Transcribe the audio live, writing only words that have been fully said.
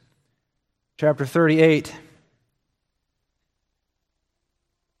chapter 38.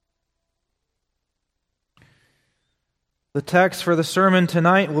 The text for the sermon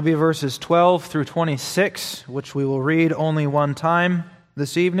tonight will be verses 12 through 26, which we will read only one time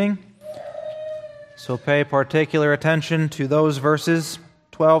this evening. So pay particular attention to those verses,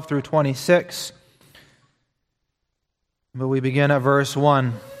 12 through 26. But we begin at verse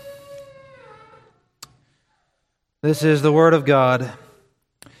 1. This is the word of God.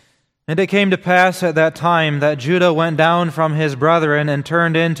 And it came to pass at that time that Judah went down from his brethren and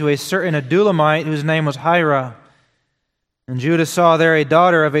turned into a certain Adulamite whose name was Hira. And Judah saw there a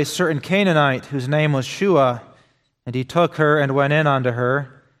daughter of a certain Canaanite whose name was Shua. And he took her and went in unto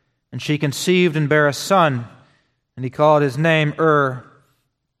her. And she conceived and bare a son. And he called his name And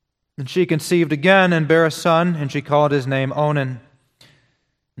she conceived again and bare a son. And she called his name Onan.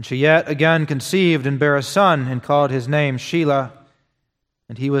 And she yet again conceived and bare a son. And called his name Shelah.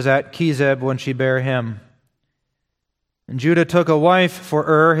 And he was at Kezib when she bare him. And Judah took a wife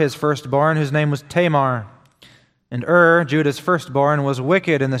for his firstborn, whose name was Tamar. And Judah's firstborn, was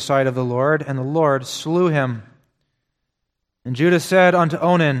wicked in the sight of the Lord, and the Lord slew him. And Judah said unto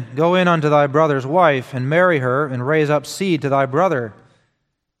Onan, Go in unto thy brother's wife, and marry her, and raise up seed to thy brother.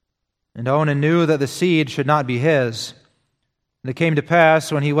 And Onan knew that the seed should not be his. And it came to pass,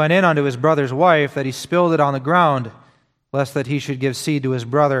 when he went in unto his brother's wife, that he spilled it on the ground, lest that he should give seed to his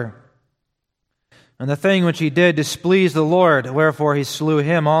brother. And the thing which he did displeased the Lord, wherefore he slew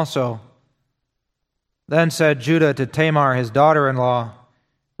him also. Then said Judah to Tamar his daughter-in-law,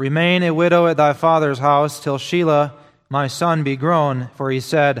 Remain a widow at thy father's house till Shelah my son be grown, for he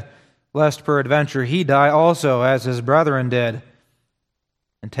said, Lest peradventure he die also, as his brethren did.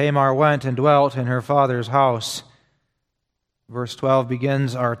 And Tamar went and dwelt in her father's house. Verse 12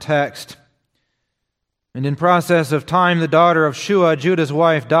 begins our text. And in process of time the daughter of Shua, Judah's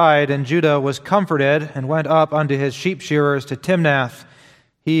wife, died, and Judah was comforted and went up unto his sheep shearers to Timnath,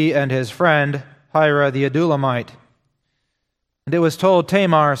 he and his friend Hira the Adulamite. And it was told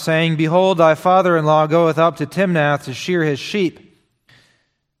Tamar, saying, Behold, thy father-in-law goeth up to Timnath to shear his sheep.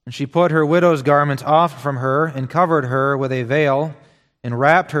 And she put her widow's garments off from her, and covered her with a veil, and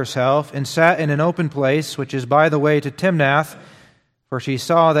wrapped herself, and sat in an open place, which is by the way to Timnath, for she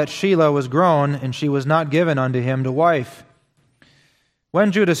saw that Shelah was grown, and she was not given unto him to wife.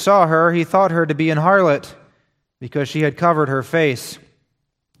 When Judah saw her, he thought her to be an harlot, because she had covered her face.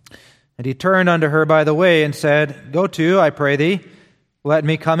 And he turned unto her by the way, and said, Go to, I pray thee, let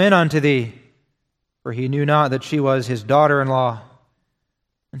me come in unto thee. For he knew not that she was his daughter-in-law.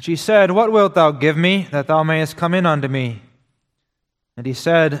 And she said, What wilt thou give me, that thou mayest come in unto me? And he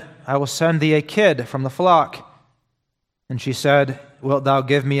said, I will send thee a kid from the flock. And she said, Wilt thou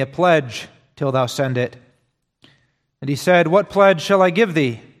give me a pledge till thou send it? And he said, What pledge shall I give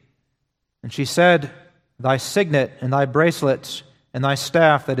thee? And she said, Thy signet and thy bracelets and thy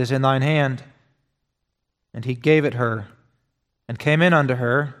staff that is in thine hand. And he gave it her, and came in unto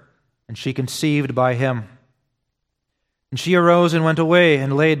her, and she conceived by him. And she arose and went away,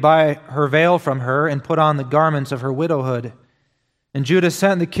 and laid by her veil from her, and put on the garments of her widowhood. And Judah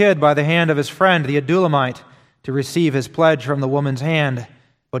sent the kid by the hand of his friend the Adulamite to receive his pledge from the woman's hand,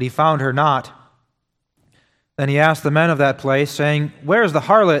 but he found her not. Then he asked the men of that place, saying, Where is the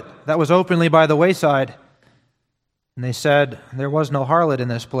harlot that was openly by the wayside? And they said, There was no harlot in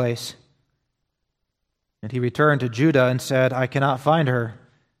this place. And he returned to Judah and said, I cannot find her.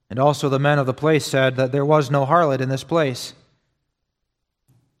 And also the men of the place said that there was no harlot in this place.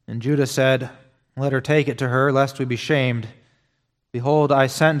 And Judah said, Let her take it to her, lest we be shamed. Behold, I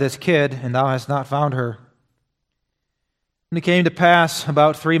sent this kid, and thou hast not found her. And it came to pass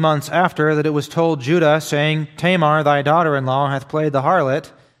about 3 months after that it was told Judah, saying, Tamar thy daughter-in-law hath played the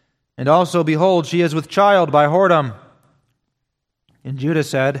harlot, and also, behold, she is with child by whoredom. And Judah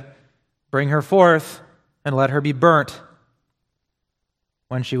said, Bring her forth, and let her be burnt.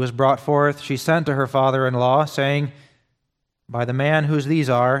 When she was brought forth, she sent to her father-in-law, saying, By the man whose these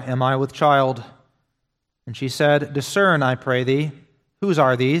are, am I with child? And she said, Discern, I pray thee, whose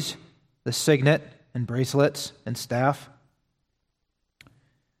are these, the signet and bracelets and staff?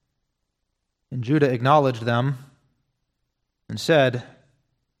 And Judah acknowledged them, and said,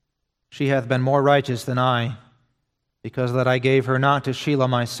 She hath been more righteous than I, because that I gave her not to Shelah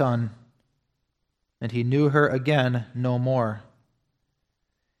my son. And he knew her again no more.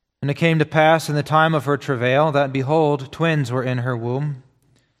 And it came to pass in the time of her travail that, behold, twins were in her womb.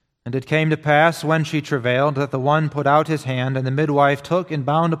 And it came to pass, when she travailed, that the one put out his hand, and the midwife took and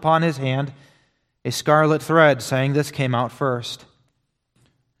bound upon his hand a scarlet thread, saying, This came out first.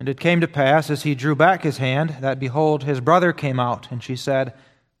 And it came to pass, as he drew back his hand, that, behold, his brother came out. And she said,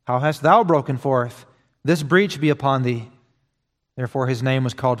 How hast thou broken forth? This breach be upon thee. Therefore his name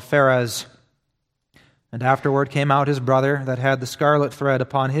was called Pharez. And afterward came out his brother that had the scarlet thread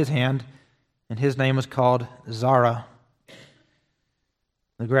upon his hand, and his name was called Zara.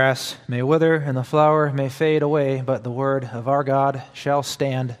 The grass may wither and the flower may fade away, but the word of our God shall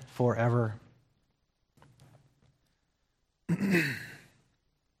stand forever.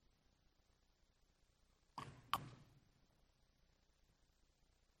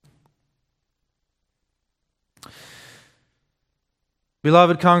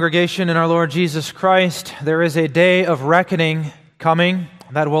 Beloved congregation in our Lord Jesus Christ, there is a day of reckoning coming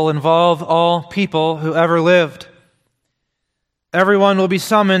that will involve all people who ever lived. Everyone will be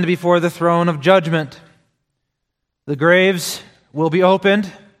summoned before the throne of judgment. The graves will be opened.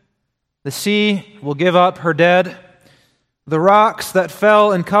 The sea will give up her dead. The rocks that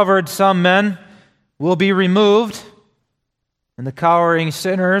fell and covered some men will be removed, and the cowering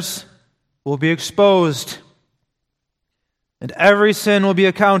sinners will be exposed. And every sin will be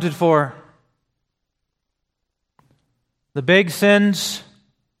accounted for. The big sins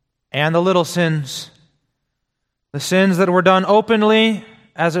and the little sins. The sins that were done openly,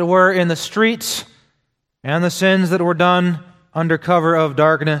 as it were, in the streets, and the sins that were done under cover of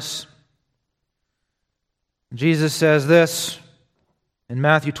darkness. Jesus says this in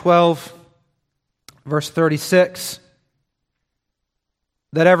Matthew 12, verse 36,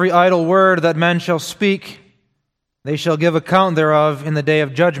 that every idle word that men shall speak, they shall give account thereof in the day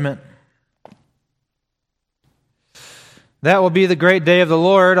of judgment. That will be the great day of the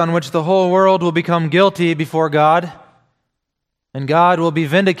Lord, on which the whole world will become guilty before God, and God will be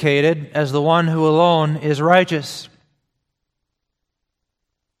vindicated as the one who alone is righteous.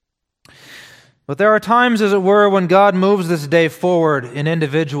 But there are times, as it were, when God moves this day forward in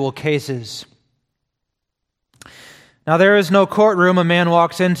individual cases. Now, there is no courtroom a man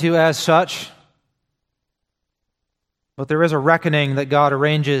walks into as such, but there is a reckoning that God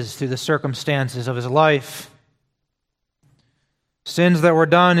arranges through the circumstances of his life. Sins that were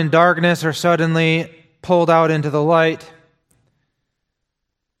done in darkness are suddenly pulled out into the light.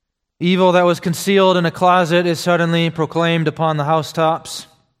 Evil that was concealed in a closet is suddenly proclaimed upon the housetops.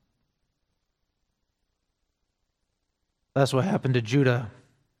 That's what happened to Judah.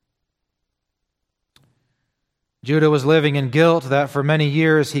 Judah was living in guilt that for many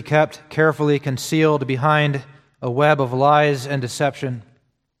years he kept carefully concealed behind a web of lies and deception.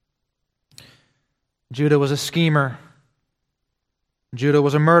 Judah was a schemer. Judah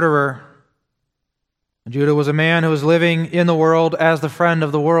was a murderer. Judah was a man who was living in the world as the friend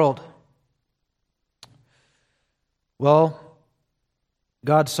of the world. Well,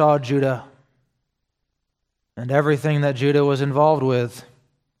 God saw Judah and everything that Judah was involved with.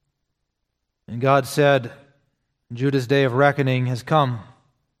 And God said, Judah's day of reckoning has come.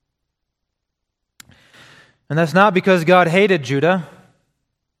 And that's not because God hated Judah.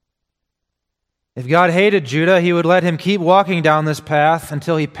 If God hated Judah, he would let him keep walking down this path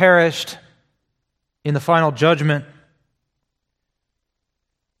until he perished in the final judgment.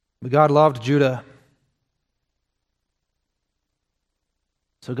 But God loved Judah.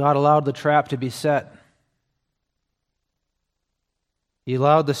 So God allowed the trap to be set. He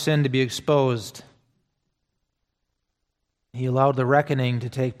allowed the sin to be exposed. He allowed the reckoning to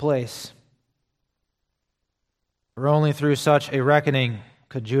take place. For only through such a reckoning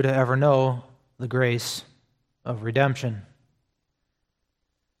could Judah ever know the grace of redemption.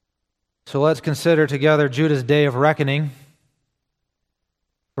 So let's consider together Judah's day of reckoning.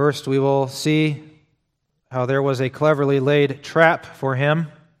 First, we will see how there was a cleverly laid trap for him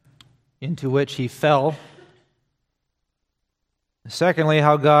into which he fell. Secondly,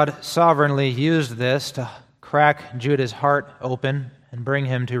 how God sovereignly used this to crack Judah's heart open and bring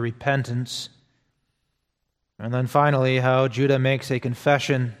him to repentance. And then finally, how Judah makes a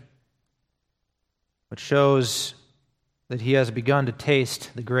confession which shows that he has begun to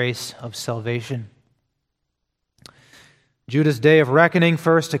taste the grace of salvation. Judah's day of reckoning,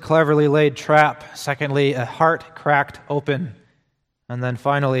 first a cleverly laid trap, secondly a heart cracked open, and then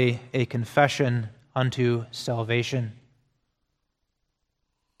finally a confession unto salvation.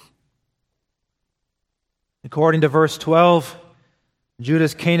 According to verse 12,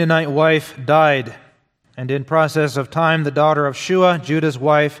 Judah's Canaanite wife died, and in process of time the daughter of Shua, Judah's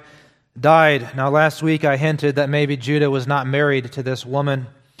wife, died. Now last week I hinted that maybe Judah was not married to this woman,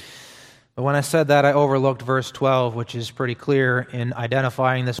 but when I said that I overlooked verse 12, which is pretty clear in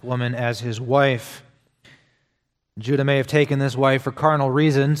identifying this woman as his wife. Judah may have taken this wife for carnal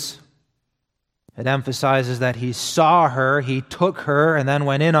reasons. It emphasizes that he saw her, he took her, and then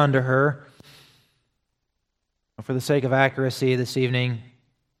went in unto her. For the sake of accuracy this evening,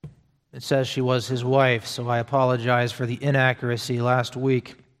 It says she was his wife, so I apologize for the inaccuracy last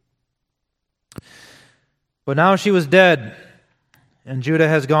week. But now she was dead, and Judah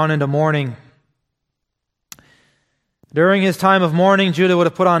has gone into mourning. During his time of mourning, Judah would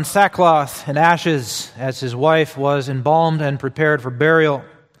have put on sackcloth and ashes as his wife was embalmed and prepared for burial.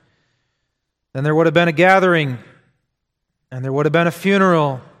 Then there would have been a gathering, and there would have been a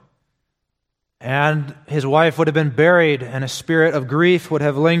funeral, and his wife would have been buried, and a spirit of grief would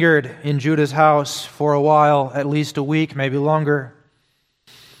have lingered in Judah's house for a while, at least a week, maybe longer.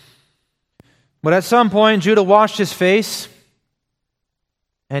 But at some point, Judah washed his face,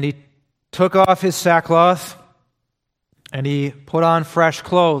 and he took off his sackcloth, and he put on fresh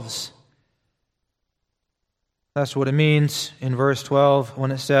clothes. That's what it means in verse 12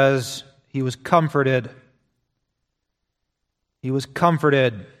 when it says, he was comforted. He was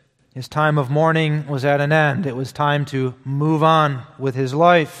comforted. His time of mourning was at an end. It was time to move on with his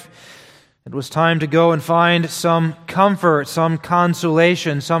life. It was time to go and find some comfort, some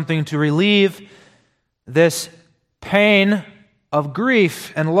consolation, something to relieve this pain of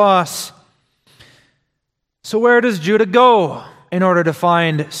grief and loss. So where does Judah go in order to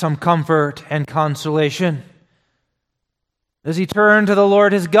find some comfort and consolation? Does he turn to the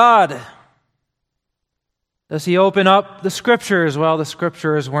Lord his God? Does he open up the Scriptures? Well, the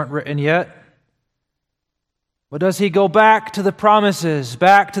Scriptures weren't written yet. But does he go back to the promises,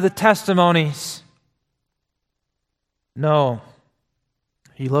 back to the testimonies? No.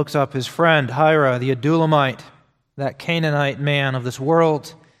 He looks up his friend, Hira, the Adullamite, that Canaanite man of this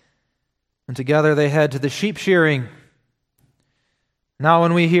world, and together they head to the sheep shearing. Now,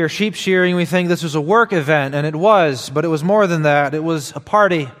 when we hear sheep shearing, we think this was a work event, and it was, but it was more than that. It was a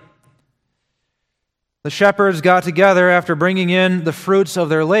party. The shepherds got together after bringing in the fruits of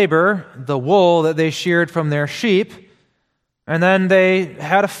their labor, the wool that they sheared from their sheep, and then they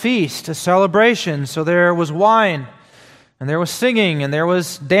had a feast, a celebration. So there was wine, and there was singing, and there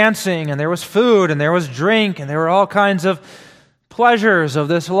was dancing, and there was food, and there was drink, and there were all kinds of pleasures of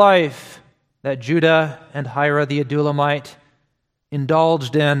this life that Judah and Hira the Adullamite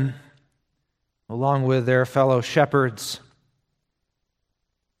indulged in, along with their fellow shepherds.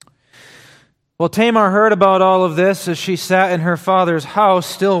 Well, Tamar heard about all of this as she sat in her father's house,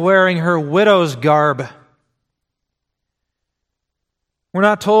 still wearing her widow's garb. We're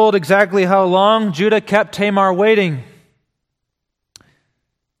not told exactly how long Judah kept Tamar waiting,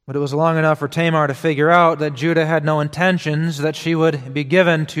 but it was long enough for Tamar to figure out that Judah had no intentions that she would be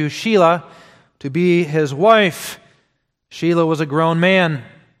given to Shelah to be his wife. Shelah was a grown man,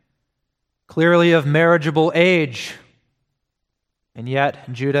 clearly of marriageable age. And yet,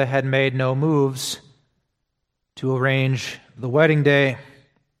 Judah had made no moves to arrange the wedding day.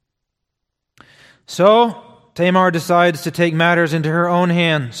 So, Tamar decides to take matters into her own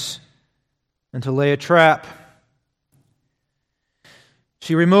hands and to lay a trap.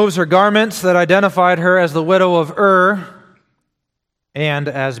 She removes her garments that identified her as the widow of and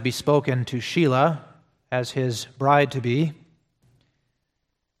as bespoken to Shelah as his bride-to-be.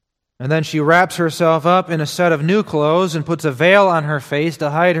 And then she wraps herself up in a set of new clothes and puts a veil on her face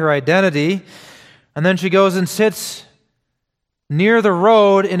to hide her identity. And then she goes and sits near the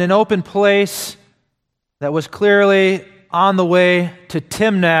road in an open place that was clearly on the way to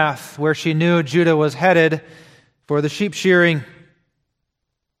Timnath, where she knew Judah was headed for the sheep shearing.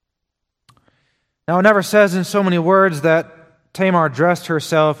 Now, it never says in so many words that Tamar dressed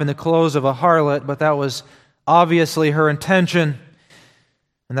herself in the clothes of a harlot, but that was obviously her intention.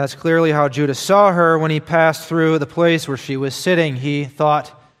 And that's clearly how Judah saw her when he passed through the place where she was sitting. He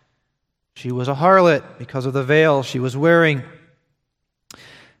thought she was a harlot because of the veil she was wearing.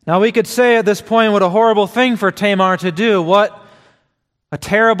 Now we could say at this point, what a horrible thing for Tamar to do. What a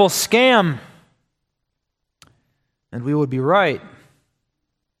terrible scam. And we would be right.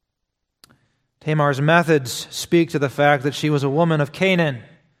 Tamar's methods speak to the fact that she was a woman of Canaan,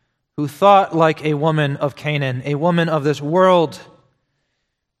 who thought like a woman of Canaan, a woman of this world.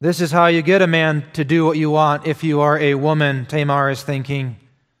 This is how you get a man to do what you want if you are a woman, Tamar is thinking,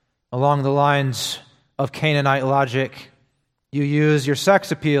 along the lines of Canaanite logic. You use your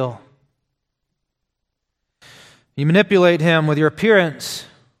sex appeal. You manipulate him with your appearance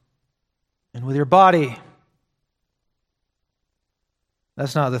and with your body.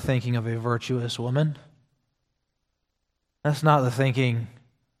 That's not the thinking of a virtuous woman. That's not the thinking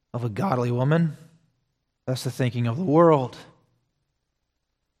of a godly woman. That's the thinking of the world.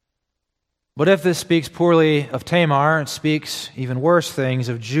 But if this speaks poorly of Tamar, it speaks even worse things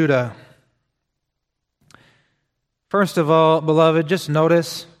of Judah. First of all, beloved, just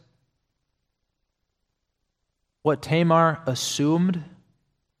notice what Tamar assumed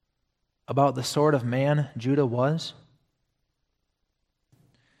about the sort of man Judah was?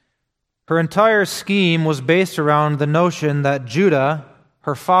 Her entire scheme was based around the notion that Judah,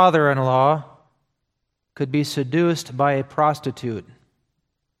 her father-in-law, could be seduced by a prostitute.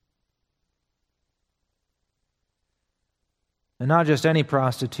 And not just any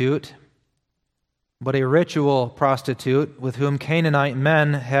prostitute, but a ritual prostitute with whom Canaanite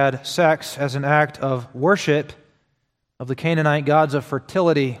men had sex as an act of worship of the Canaanite gods of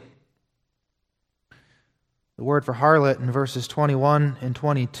fertility. The word for harlot in verses 21 and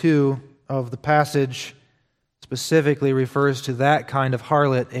 22 of the passage specifically refers to that kind of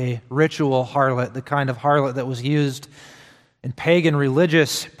harlot, a ritual harlot, the kind of harlot that was used in pagan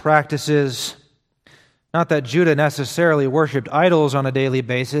religious practices. Not that Judah necessarily worshipped idols on a daily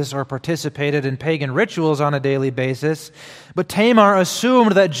basis or participated in pagan rituals on a daily basis, but Tamar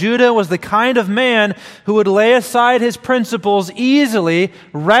assumed that Judah was the kind of man who would lay aside his principles easily,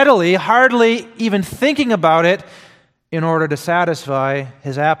 readily, hardly even thinking about it, in order to satisfy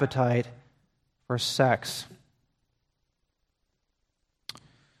his appetite for sex.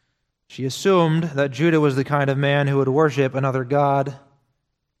 She assumed that Judah was the kind of man who would worship another god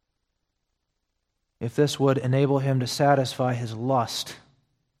if this would enable him to satisfy his lust.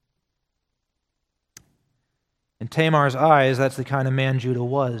 In Tamar's eyes, that's the kind of man Judah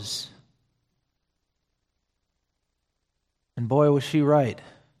was. And boy, was she right.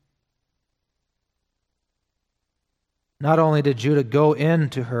 Not only did Judah go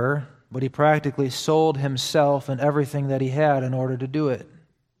into her, but he practically sold himself and everything that he had in order to do it.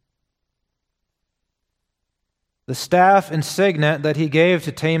 The staff and signet that he gave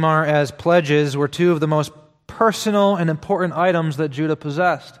to Tamar as pledges were two of the most personal and important items that Judah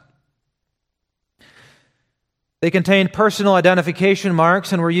possessed. They contained personal identification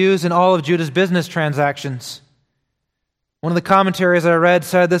marks and were used in all of Judah's business transactions. One of the commentaries I read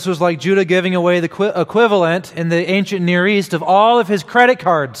said this was like Judah giving away the equivalent in the ancient Near East of all of his credit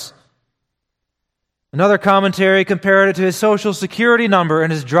cards. Another commentary compared it to his social security number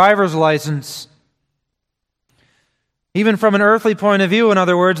and his driver's license. Even from an earthly point of view, in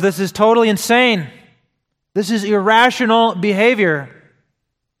other words, this is totally insane. This is irrational behavior.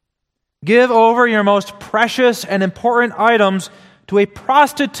 Give over your most precious and important items to a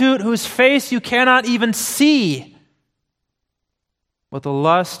prostitute whose face you cannot even see. But the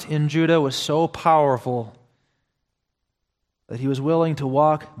lust in Judah was so powerful that he was willing to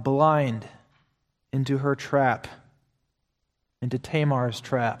walk blind into her trap, into Tamar's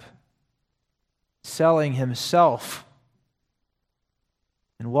trap, selling himself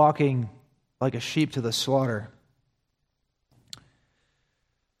and walking like a sheep to the slaughter.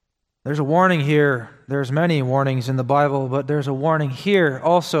 There's a warning here. There's many warnings in the Bible, but there's a warning here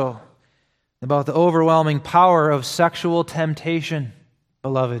also about the overwhelming power of sexual temptation,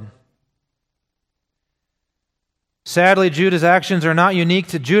 beloved. Sadly, Judah's actions are not unique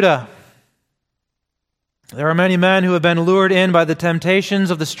to Judah. There are many men who have been lured in by the temptations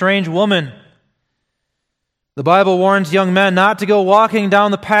of the strange woman. The Bible warns young men not to go walking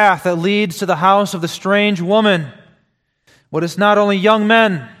down the path that leads to the house of the strange woman. But it's not only young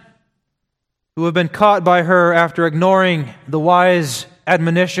men who have been caught by her after ignoring the wise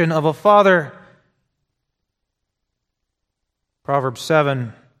admonition of a father. Proverbs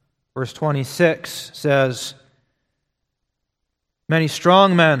 7, verse 26 says, "Many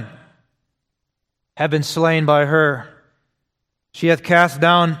strong men have been slain by her. She hath cast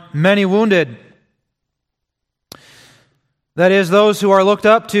down many wounded." That is, those who are looked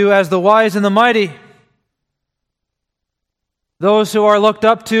up to as the wise and the mighty. Those who are looked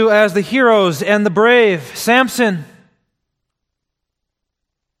up to as the heroes and the brave. Samson,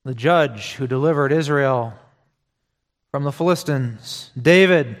 the judge who delivered Israel from the Philistines.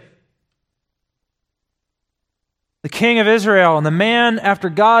 David, the king of Israel and the man after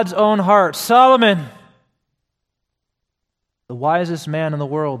God's own heart. Solomon, the wisest man in the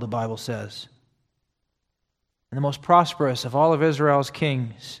world, the Bible says, and the most prosperous of all of Israel's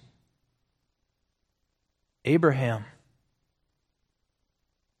kings. Abraham,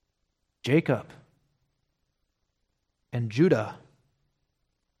 Jacob, and Judah,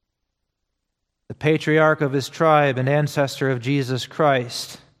 the patriarch of his tribe and ancestor of Jesus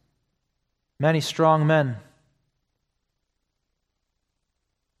Christ. Many strong men,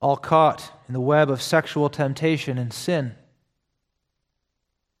 all caught in the web of sexual temptation and sin.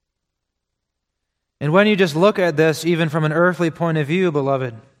 And when you just look at this, even from an earthly point of view,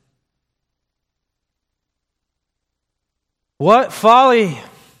 beloved, what folly!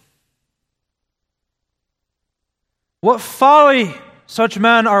 What folly such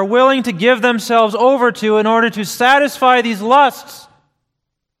men are willing to give themselves over to in order to satisfy these lusts.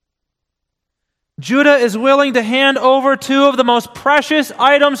 Judah is willing to hand over two of the most precious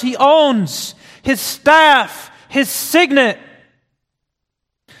items he owns, his staff, his signet.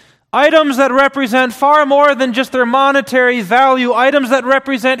 Items that represent far more than just their monetary value, items that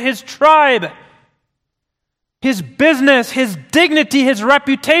represent his tribe, his business, his dignity, his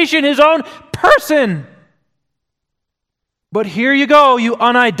reputation, his own person. But here you go, you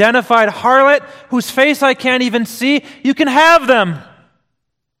unidentified harlot whose face I can't even see. You can have them,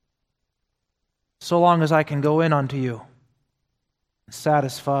 so long as I can go in unto you and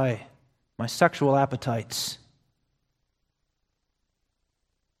satisfy my sexual appetites.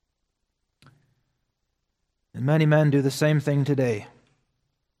 And many men do the same thing today.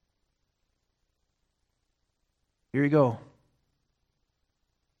 Here you go.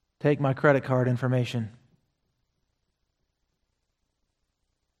 Take my credit card information.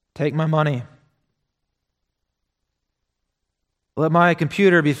 Take my money. Let my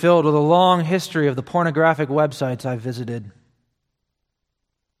computer be filled with a long history of the pornographic websites I've visited.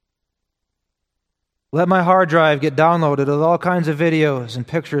 Let my hard drive get downloaded with all kinds of videos and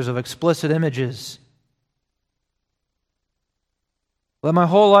pictures of explicit images. Let my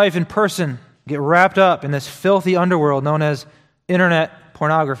whole life in person get wrapped up in this filthy underworld known as internet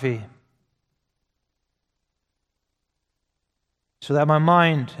pornography, so that my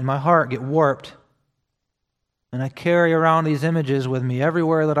mind and my heart get warped, and I carry around these images with me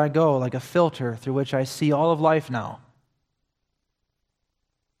everywhere that I go like a filter through which I see all of life now,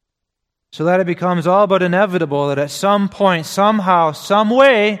 so that it becomes all but inevitable that at some point, somehow, some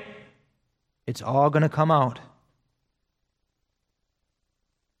way, it's all going to come out.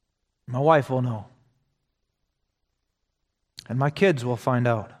 My wife will know. And my kids will find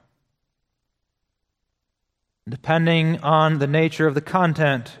out. Depending on the nature of the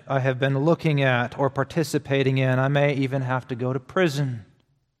content I have been looking at or participating in, I may even have to go to prison.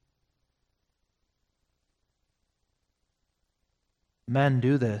 Men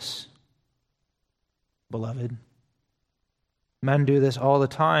do this, beloved. Men do this all the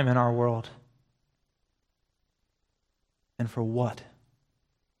time in our world. And for what?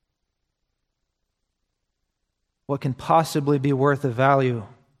 What can possibly be worth the value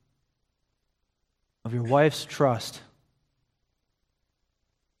of your wife's trust,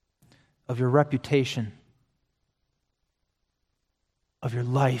 of your reputation, of your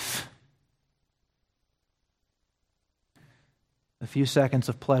life? A few seconds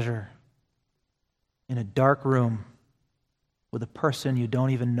of pleasure in a dark room with a person you don't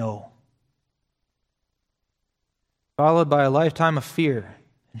even know, followed by a lifetime of fear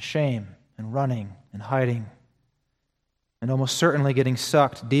and shame and running and hiding, and almost certainly getting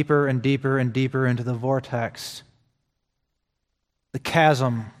sucked deeper and deeper and deeper into the vortex, the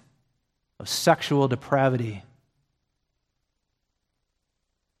chasm of sexual depravity.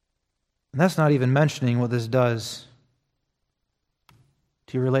 And that's not even mentioning what this does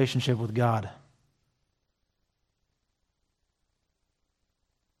to your relationship with God.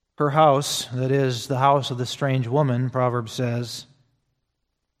 Her house, that is, the house of the strange woman, Proverbs says,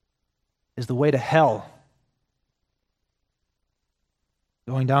 is the way to hell,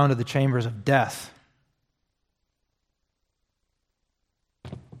 going down to the chambers of death.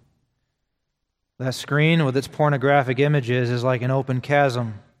 That screen with its pornographic images is like an open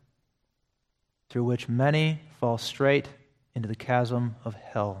chasm through which many fall straight into the chasm of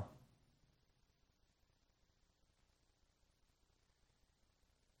hell.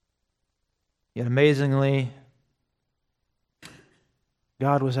 Yet amazingly,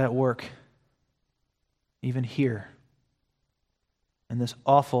 God was at work even here, in this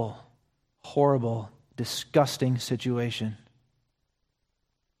awful, horrible, disgusting situation.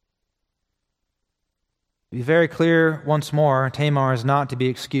 To be very clear once more, Tamar is not to be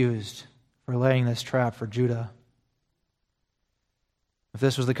excused for laying this trap for Judah. If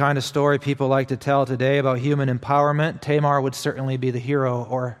this was the kind of story people like to tell today about human empowerment, Tamar would certainly be the hero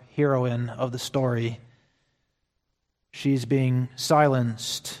or heroine of the story. She's being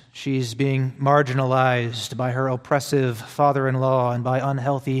silenced. She's being marginalized by her oppressive father-in-law and by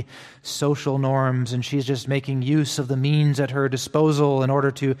unhealthy social norms, and she's just making use of the means at her disposal in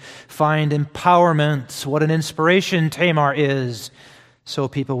order to find empowerment. What an inspiration Tamar is, so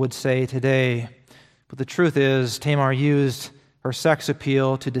people would say today. But the truth is, Tamar used her sex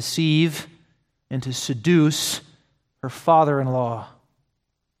appeal to deceive and to seduce her father-in-law.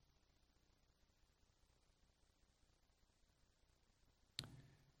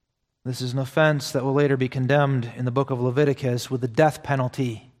 This is an offense that will later be condemned in the book of Leviticus with the death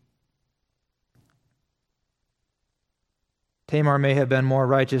penalty. Tamar may have been more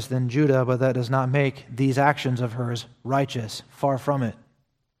righteous than Judah, but that does not make these actions of hers righteous. Far from it.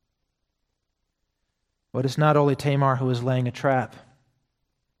 But it's not only Tamar who was laying a trap.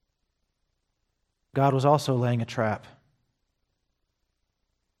 God was also laying a trap.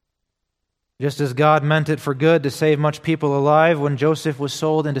 Just as God meant it for good to save much people alive when Joseph was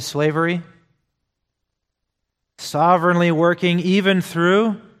sold into slavery, sovereignly working even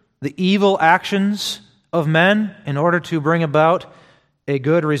through the evil actions of men in order to bring about a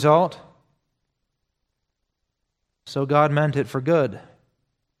good result, so God meant it for good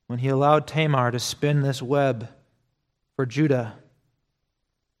when He allowed Tamar to spin this web for Judah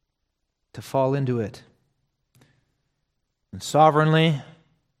to fall into it. And sovereignly,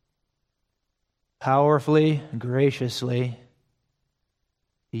 powerfully, graciously,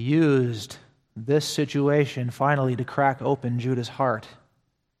 He used this situation finally to crack open Judah's heart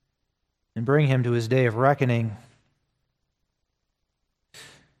and bring him to his day of reckoning.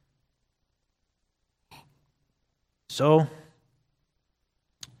 So,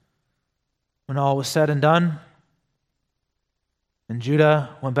 when all was said and done, and Judah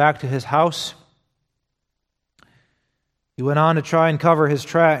went back to his house, he went on to try and cover his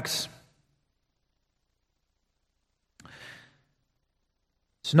tracks.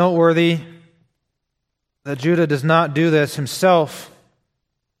 It's noteworthy that Judah does not do this himself.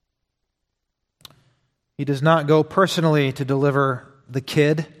 He does not go personally to deliver the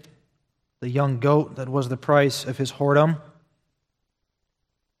kid, the young goat that was the price of his whoredom.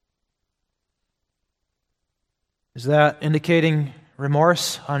 Is that indicating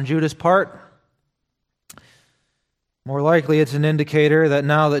remorse on Judah's part? More likely it's an indicator that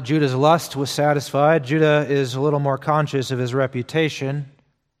now that Judah's lust was satisfied, Judah is a little more conscious of his reputation.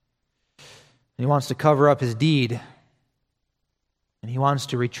 He wants to cover up his deed. And he wants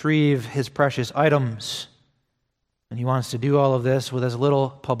to retrieve his precious items. And he wants to do all of this with as little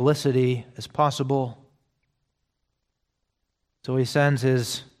publicity as possible. So he sends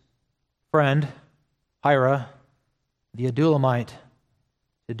his friend, Hira, the Adullamite,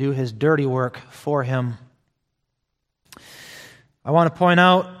 to do his dirty work for him. I want to point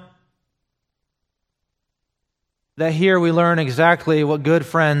out that here we learn exactly what good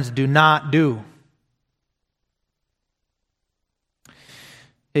friends do not do.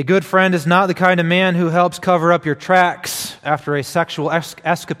 A good friend is not the kind of man who helps cover up your tracks after a sexual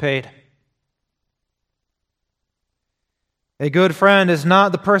escapade. A good friend is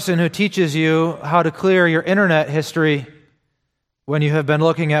not the person who teaches you how to clear your internet history when you have been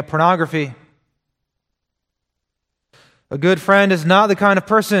looking at pornography. A good friend is not the kind of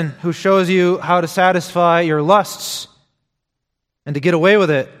person who shows you how to satisfy your lusts and to get away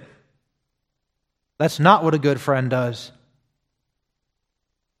with it. That's not what a good friend does.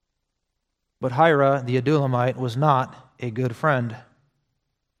 But Hira, the Adullamite, was not a good friend.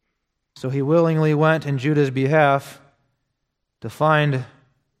 So he willingly went in Judah's behalf to find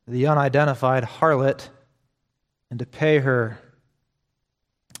the unidentified harlot and to pay her.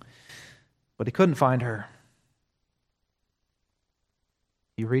 But he couldn't find her.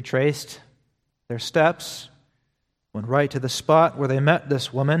 He retraced their steps, went right to the spot where they met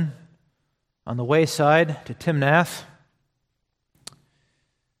this woman on the wayside to Timnath.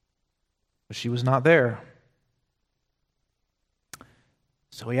 But she was not there.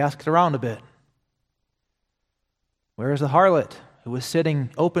 So he asked around a bit. Where is the harlot who was sitting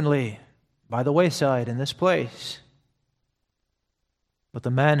openly by the wayside in this place? But the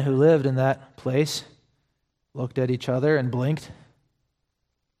men who lived in that place looked at each other and blinked,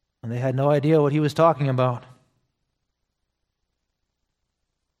 and they had no idea what he was talking about.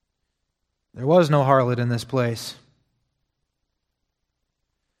 There was no harlot in this place.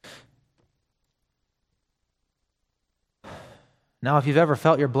 Now, if you've ever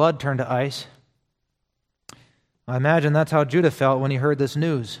felt your blood turn to ice, I imagine that's how Judah felt when he heard this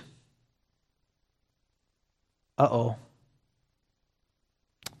news. Uh-oh.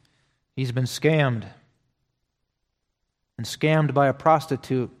 He's been scammed. And scammed by a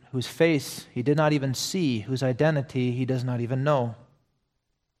prostitute whose face he did not even see, whose identity he does not even know.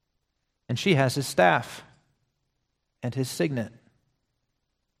 And she has his staff and his signet.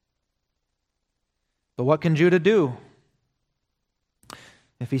 But what can Judah do?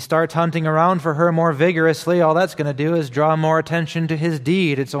 If he starts hunting around for her more vigorously, all that's going to do is draw more attention to his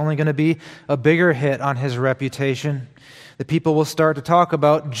deed. It's only going to be a bigger hit on his reputation. The people will start to talk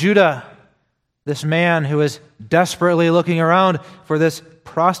about Judah, this man who is desperately looking around for this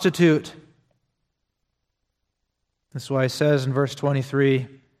prostitute. That's why it says in verse 23,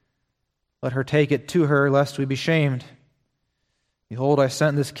 "Let her take it to her, lest we be shamed. Behold, I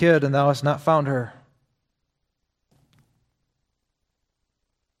sent this kid, and thou hast not found her."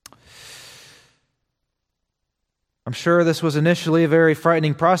 I'm sure this was initially a very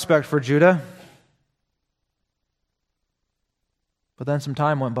frightening prospect for Judah. But then some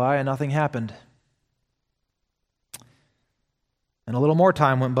time went by and nothing happened. And a little more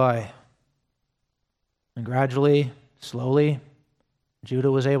time went by. And gradually, slowly, Judah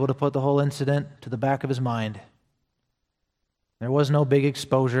was able to put the whole incident to the back of his mind. There was no big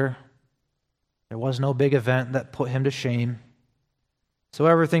exposure. There was no big event that put him to shame. So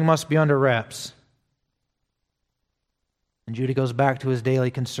everything must be under wraps. And Judah goes back to his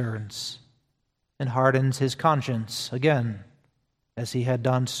daily concerns and hardens his conscience again, as he had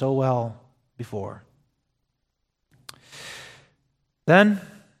done so well before. Then,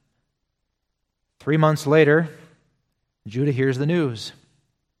 3 months later, Judah hears the news.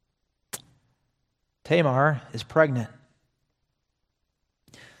 Tamar is pregnant.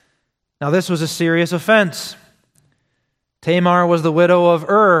 Now this was a serious offense. Tamar was the widow of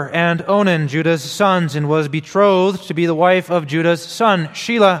and Onan, Judah's sons, and was betrothed to be the wife of Judah's son,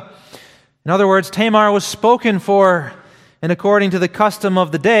 Shelah. In other words, Tamar was spoken for, and according to the custom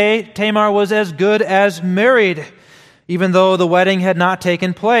of the day, Tamar was as good as married, even though the wedding had not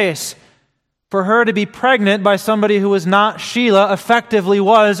taken place. For her to be pregnant by somebody who was not Shelah effectively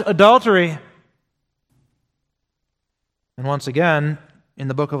was adultery. And once again, in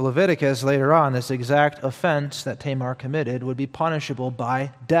the book of Leviticus, later on, this exact offense that Tamar committed would be punishable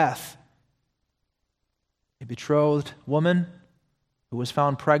by death. A betrothed woman who was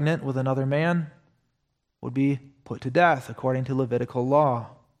found pregnant with another man would be put to death according to Levitical law.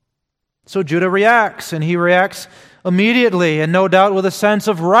 So Judah reacts, and he reacts immediately, and no doubt with a sense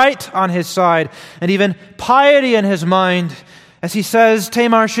of right on his side, and even piety in his mind, as he says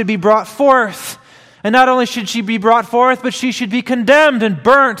Tamar should be brought forth. And not only should she be brought forth, but she should be condemned and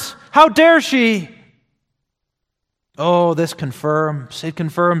burnt. How dare she? Oh, this confirms. It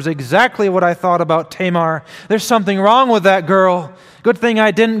confirms exactly what I thought about Tamar. There's something wrong with that girl. Good thing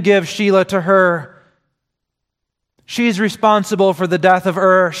I didn't give Shelah to her. She's responsible for the death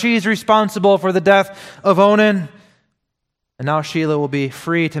of She's responsible for the death of Onan. And now Shelah will be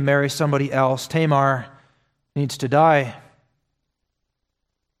free to marry somebody else. Tamar needs to die.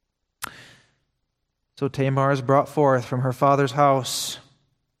 So Tamar is brought forth from her father's house,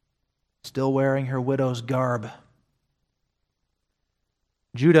 still wearing her widow's garb.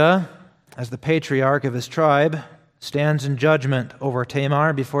 Judah, as the patriarch of his tribe, stands in judgment over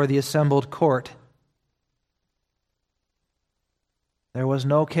Tamar before the assembled court. There was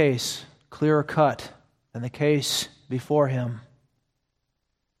no case clearer cut than the case before him.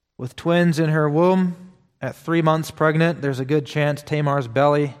 With twins in her womb, at 3 months pregnant, there's a good chance Tamar's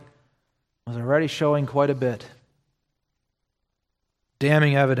belly was already showing quite a bit.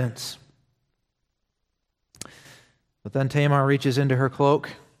 Damning evidence. But then Tamar reaches into her cloak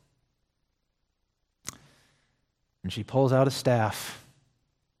and she pulls out a staff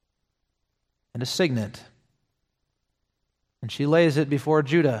and a signet, and she lays it before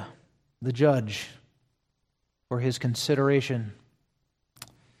Judah, the judge, for his consideration.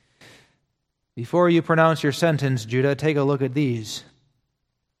 Before you pronounce your sentence, Judah, take a look at these.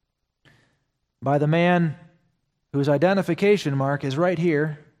 By the man whose identification mark is right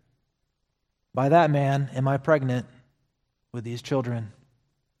here, by that man am I pregnant with these children.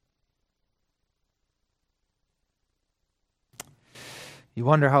 You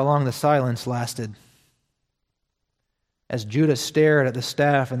wonder how long the silence lasted as Judah stared at the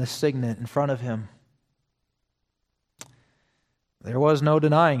staff and the signet in front of him. There was no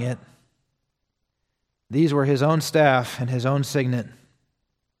denying it. These were his own staff and his own signet.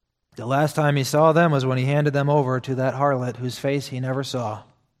 The last time he saw them was when he handed them over to that harlot whose face he never saw.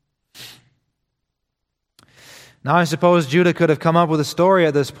 Now I suppose Judah could have come up with a story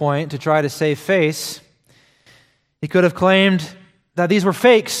at this point to try to save face. He could have claimed that these were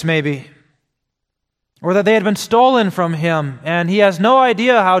fakes, maybe, or that they had been stolen from him, and he has no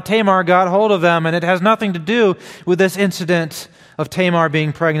idea how Tamar got hold of them, and it has nothing to do with this incident of Tamar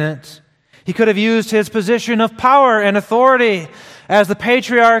being pregnant. He could have used his position of power and authority as the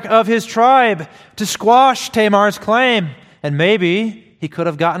patriarch of his tribe to squash Tamar's claim, and maybe he could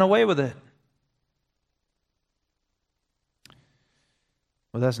have gotten away with it.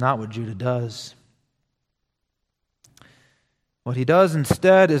 Well, that's not what Judah does. What he does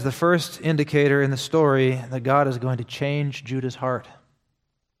instead is the first indicator in the story that God is going to change Judah's heart.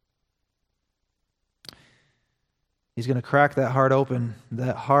 He's going to crack that heart open,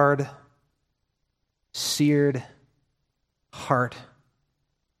 that hard, seared heart.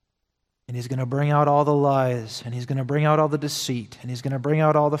 And he's going to bring out all the lies, and he's going to bring out all the deceit, and he's going to bring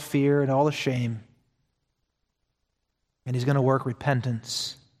out all the fear and all the shame. And he's going to work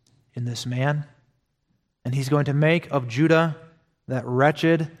repentance in this man. And he's going to make of Judah that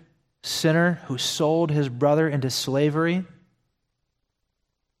wretched sinner who sold his brother into slavery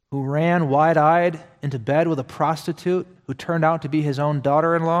who ran wide-eyed into bed with a prostitute who turned out to be his own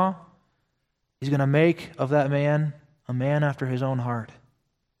daughter-in-law, he's going to make of that man a man after his own heart.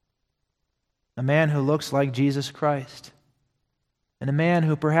 A man who looks like Jesus Christ. And a man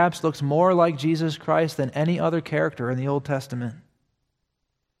who perhaps looks more like Jesus Christ than any other character in the Old Testament.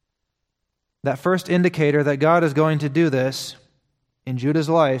 That first indicator that God is going to do this in Judah's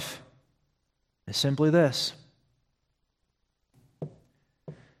life is simply this.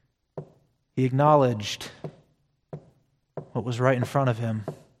 He acknowledged what was right in front of him.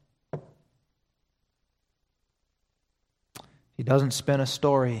 He doesn't spin a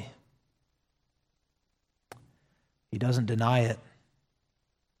story. He doesn't deny it.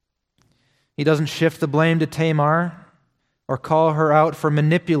 He doesn't shift the blame to Tamar or call her out for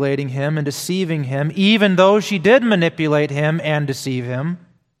manipulating him and deceiving him, even though she did manipulate him and deceive him.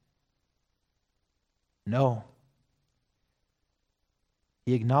 No.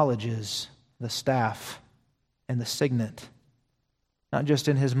 He acknowledges the staff and the signet, not just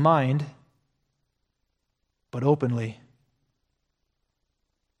in his mind, but openly.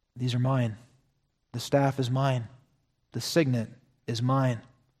 These are mine. The staff is mine. The signet is mine.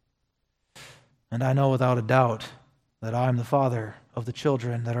 And I know without a doubt that I am the father of the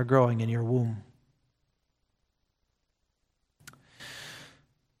children that are growing in your womb.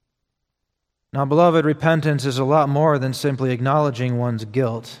 Now, beloved, repentance is a lot more than simply acknowledging one's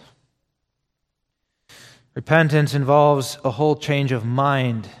guilt. Repentance involves a whole change of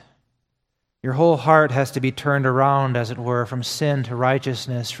mind. Your whole heart has to be turned around, as it were, from sin to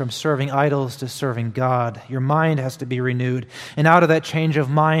righteousness, from serving idols to serving God. Your mind has to be renewed. And out of that change of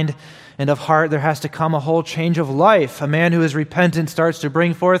mind and of heart, there has to come a whole change of life. A man who is repentant starts to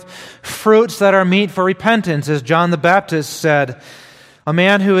bring forth fruits that are meet for repentance, as John the Baptist said. A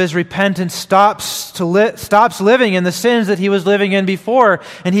man who is repentant stops living in the sins that he was living in before,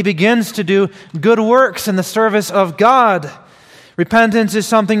 and he begins to do good works in the service of God. Repentance is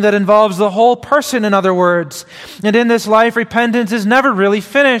something that involves the whole person, in other words. And in this life, repentance is never really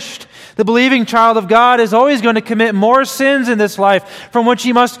finished. The believing child of God is always going to commit more sins in this life from which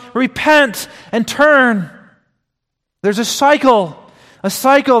he must repent and turn. There's a cycle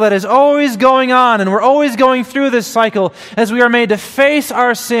that is always going on, and we're always going through this cycle as we are made to face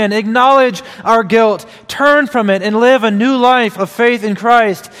our sin, acknowledge our guilt, turn from it, and live a new life of faith in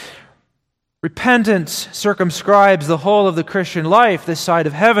Christ. Repentance circumscribes the whole of the Christian life this side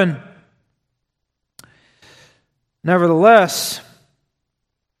of heaven. Nevertheless,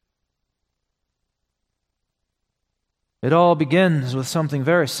 it all begins with something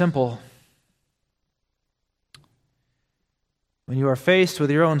very simple. When you are faced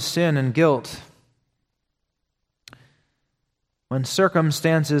with your own sin and guilt, when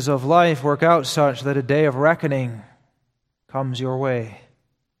circumstances of life work out such that a day of reckoning comes your way,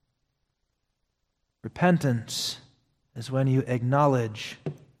 repentance is when you acknowledge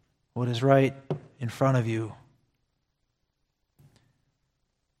what is right in front of you.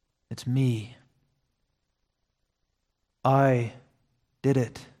 It's me. I did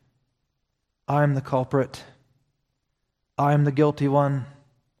it. I'm the culprit. I'm the guilty one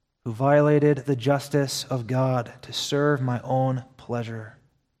who violated the justice of God to serve my own pleasure.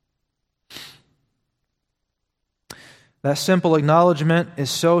 That simple acknowledgement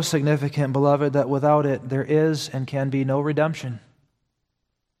is so significant, beloved, that without it there is and can be no redemption.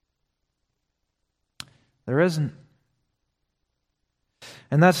 There isn't.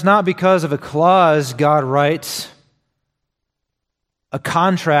 And that's not because of a clause God writes, a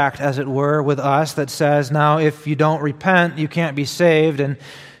contract, as it were, with us that says, now if you don't repent, you can't be saved, and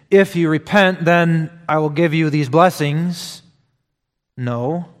if you repent, then I will give you these blessings.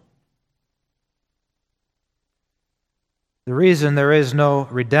 No. The reason there is no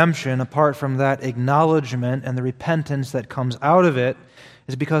redemption apart from that acknowledgement and the repentance that comes out of it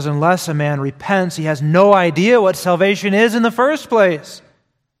is because unless a man repents, he has no idea what salvation is in the first place.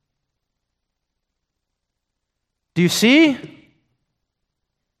 Do you see?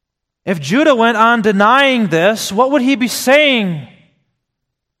 If Judah went on denying this, what would he be saying?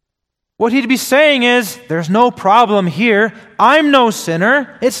 What he'd be saying is, there's no problem here. I'm no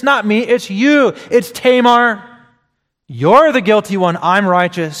sinner. It's not me, it's you. It's Tamar. You're the guilty one. I'm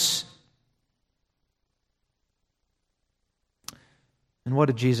righteous. And what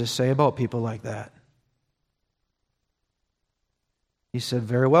did Jesus say about people like that? He said,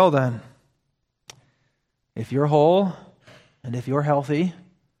 very well then. If you're whole and if you're healthy,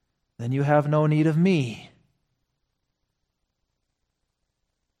 then you have no need of me.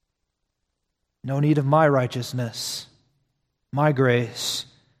 No need of my righteousness, my grace,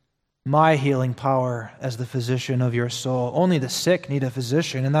 my healing power as the physician of your soul. Only the sick need a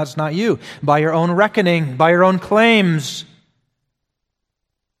physician, and that's not you. By your own reckoning, by your own claims.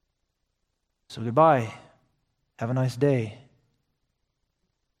 So goodbye. Have a nice day.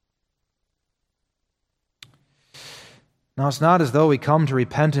 Now, it's not as though we come to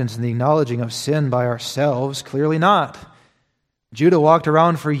repentance and the acknowledging of sin by ourselves. Clearly not. Judah walked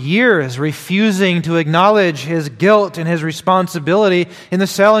around for years refusing to acknowledge his guilt and his responsibility in the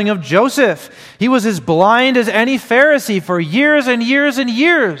selling of Joseph. He was as blind as any Pharisee for years and years and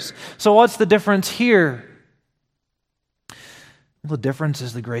years. So what's the difference here? Well, the difference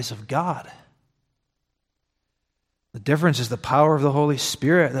is the grace of God. The difference is the power of the Holy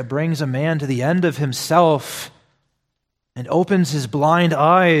Spirit that brings a man to the end of himself and opens his blind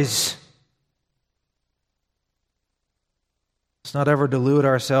eyes. Let's not ever delude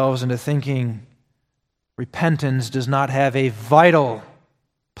ourselves into thinking repentance does not have a vital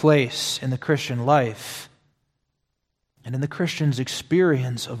place in the Christian life. And in the Christian's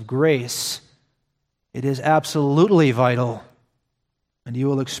experience of grace, it is absolutely vital. And you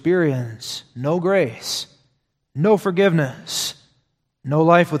will experience no grace, no forgiveness, no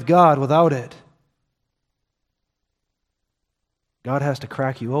life with God without it. God has to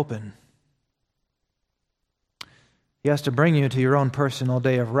crack you open. He has to bring you to your own personal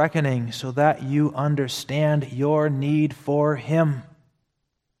day of reckoning so that you understand your need for Him.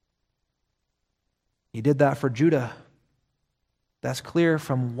 He did that for Judah. That's clear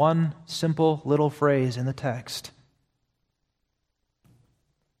from one simple little phrase in the text.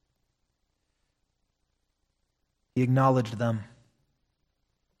 He acknowledged them.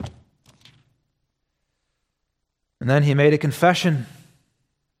 And then he made a confession.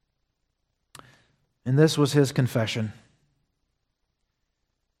 And this was his confession.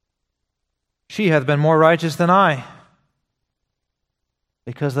 She hath been more righteous than I,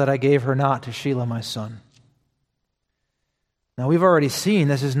 because that I gave her not to Shelah my son. Now we've already seen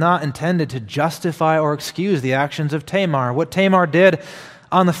this is not intended to justify or excuse the actions of Tamar. What Tamar did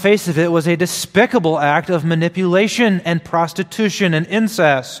on the face of it was a despicable act of manipulation and prostitution and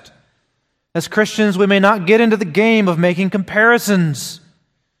incest. As Christians, we may not get into the game of making comparisons.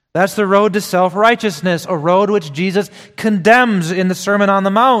 That's the road to self-righteousness, a road which Jesus condemns in the Sermon on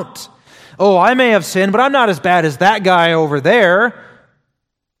the Mount. Oh, I may have sinned, but I'm not as bad as that guy over there.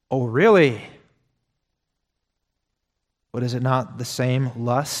 Oh, really? But is it not the same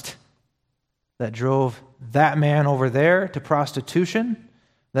lust that drove that man over there to prostitution,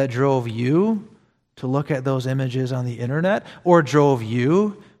 that drove you to look at those images on the internet, or drove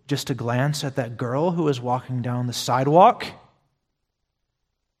you just to glance at that girl who was walking down the sidewalk?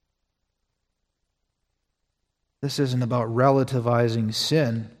 This isn't about relativizing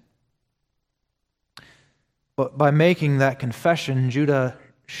sin. But by making that confession, Judah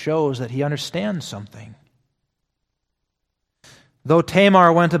shows that he understands something. Though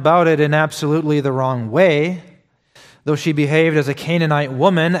Tamar went about it in absolutely the wrong way, though she behaved as a Canaanite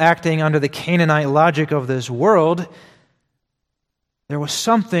woman, acting under the Canaanite logic of this world, there was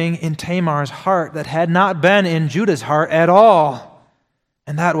something in Tamar's heart that had not been in Judah's heart at all.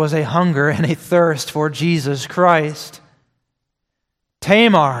 And that was a hunger and a thirst for Jesus Christ.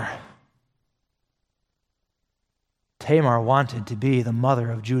 Tamar wanted to be the mother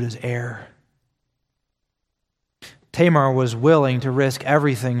of Judah's heir. Tamar was willing to risk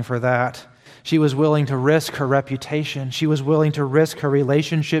everything for that. She was willing to risk her reputation. She was willing to risk her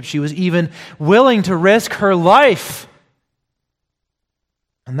relationship. She was even willing to risk her life.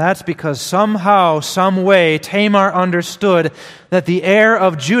 And that's because somehow, some way, Tamar understood that the heir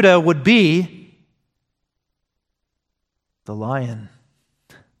of Judah would be the lion,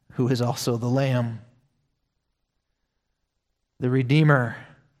 who is also the lamb. The Redeemer,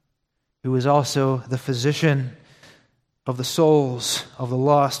 who is also the physician of the souls of the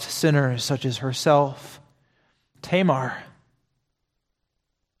lost sinners such as herself. Tamar,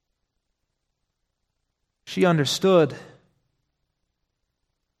 she understood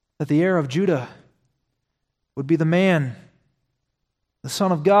that the heir of Judah would be the man, the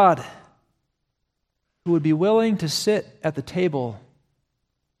Son of God, who would be willing to sit at the table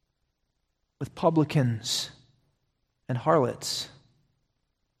with publicans and harlots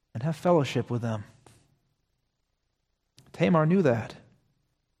and have fellowship with them. Tamar knew that.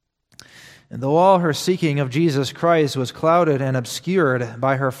 And though all her seeking of Jesus Christ was clouded and obscured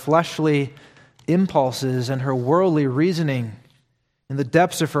by her fleshly impulses and her worldly reasoning, in the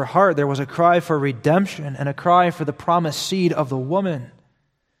depths of her heart there was a cry for redemption and a cry for the promised seed of the woman.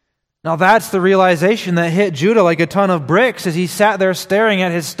 Now that's the realization that hit Judah like a ton of bricks as he sat there staring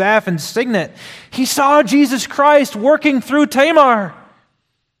at his staff and signet. He saw Jesus Christ working through Tamar.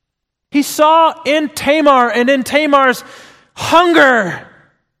 He saw in Tamar and in Tamar's hunger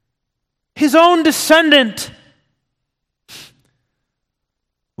his own descendant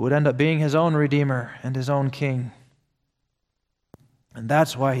who would end up being his own Redeemer and his own King. And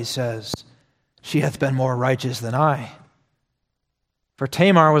that's why he says, she hath been more righteous than I. For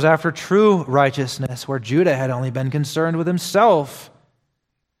Tamar was after true righteousness, where Judah had only been concerned with himself.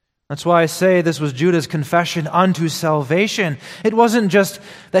 That's why I say this was Judah's confession unto salvation. It wasn't just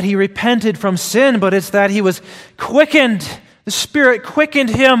that he repented from sin, but it's that he was quickened. The Spirit quickened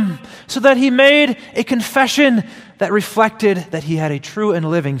him so that he made a confession that reflected that he had a true and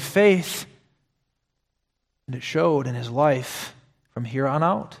living faith. And it showed in his life from here on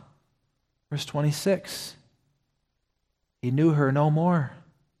out. Verse 26. He knew her no more.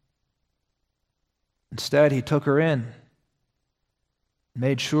 Instead, he took her in,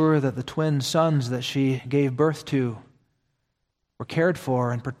 made sure that the twin sons that she gave birth to were cared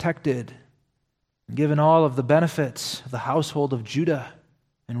for and protected, and given all of the benefits of the household of Judah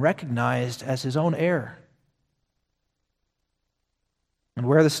and recognized as his own heir. And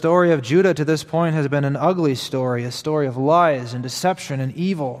where the story of Judah to this point has been an ugly story, a story of lies and deception and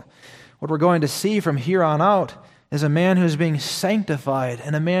evil, what we're going to see from here on out is a man who's being sanctified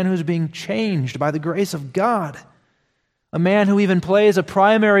and a man who's being changed by the grace of God. A man who even plays a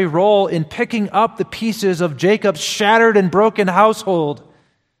primary role in picking up the pieces of Jacob's shattered and broken household,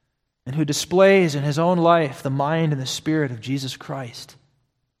 and who displays in his own life the mind and the Spirit of Jesus Christ.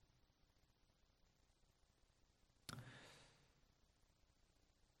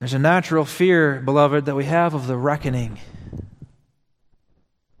 There's a natural fear, beloved, that we have of the reckoning.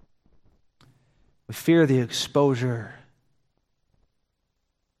 We fear the exposure.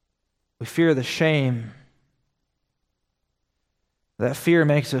 We fear the shame. That fear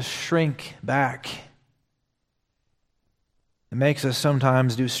makes us shrink back. It makes us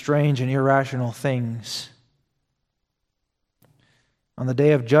sometimes do strange and irrational things. On the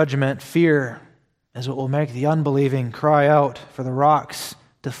day of judgment, fear is what will make the unbelieving cry out for the rocks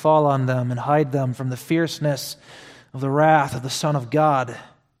to fall on them and hide them from the fierceness of the wrath of the Son of God,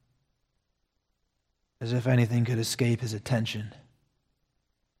 as if anything could escape his attention.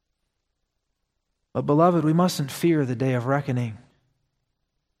 But beloved, we mustn't fear the day of reckoning.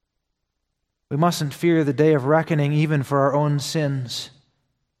 We mustn't fear the day of reckoning even for our own sins.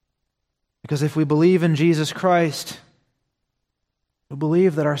 Because if we believe in Jesus Christ, we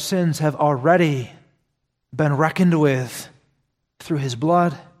believe that our sins have already been reckoned with through his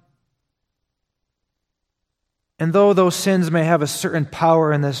blood. And though those sins may have a certain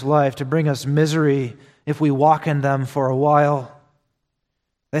power in this life to bring us misery if we walk in them for a while,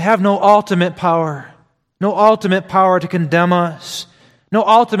 they have no ultimate power to condemn us, no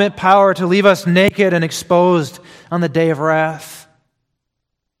ultimate power to leave us naked and exposed on the day of wrath.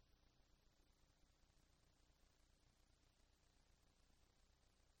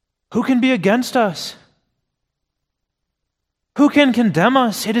 Who can be against us? Who can condemn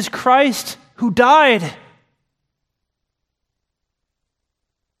us? It is Christ who died.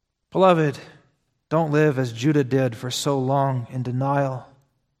 Beloved, don't live as Judah did for so long in denial,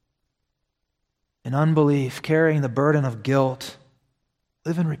 in unbelief, carrying the burden of guilt.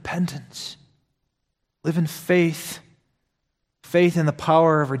 Live in repentance. Live in faith. Faith in the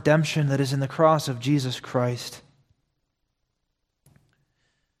power of redemption that is in the cross of Jesus Christ.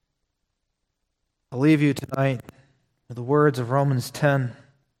 I'll leave you tonight with the words of Romans 10,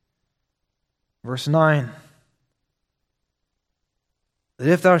 verse 9. That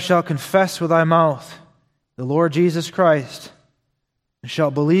if thou shalt confess with thy mouth the Lord Jesus Christ, and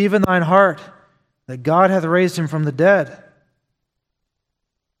shalt believe in thine heart that God hath raised him from the dead,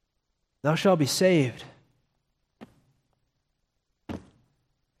 thou shalt be saved.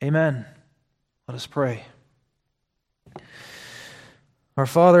 Amen. Let us pray. Our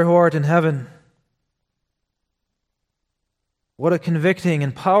Father who art in heaven, what a convicting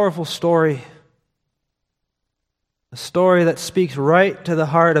and powerful story. A story that speaks right to the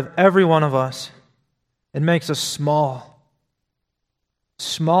heart of every one of us. It makes us small.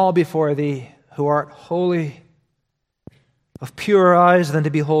 Small before Thee, who art holy, of purer eyes than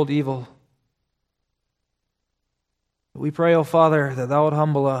to behold evil. We pray, O Father, that Thou would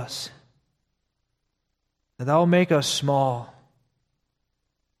humble us, that Thou will make us small,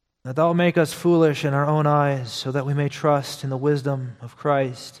 that Thou will make us foolish in our own eyes, so that we may trust in the wisdom of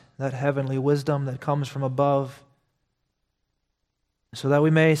Christ, that heavenly wisdom that comes from above, so that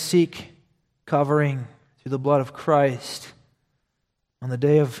we may seek covering through the blood of Christ on the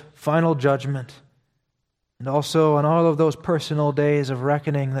day of final judgment, and also on all of those personal days of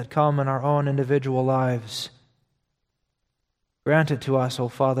reckoning that come in our own individual lives. Grant it to us, O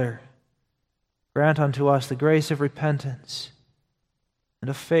Father, grant unto us the grace of repentance and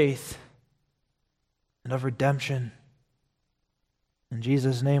of faith and of redemption. In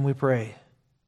Jesus' name we pray.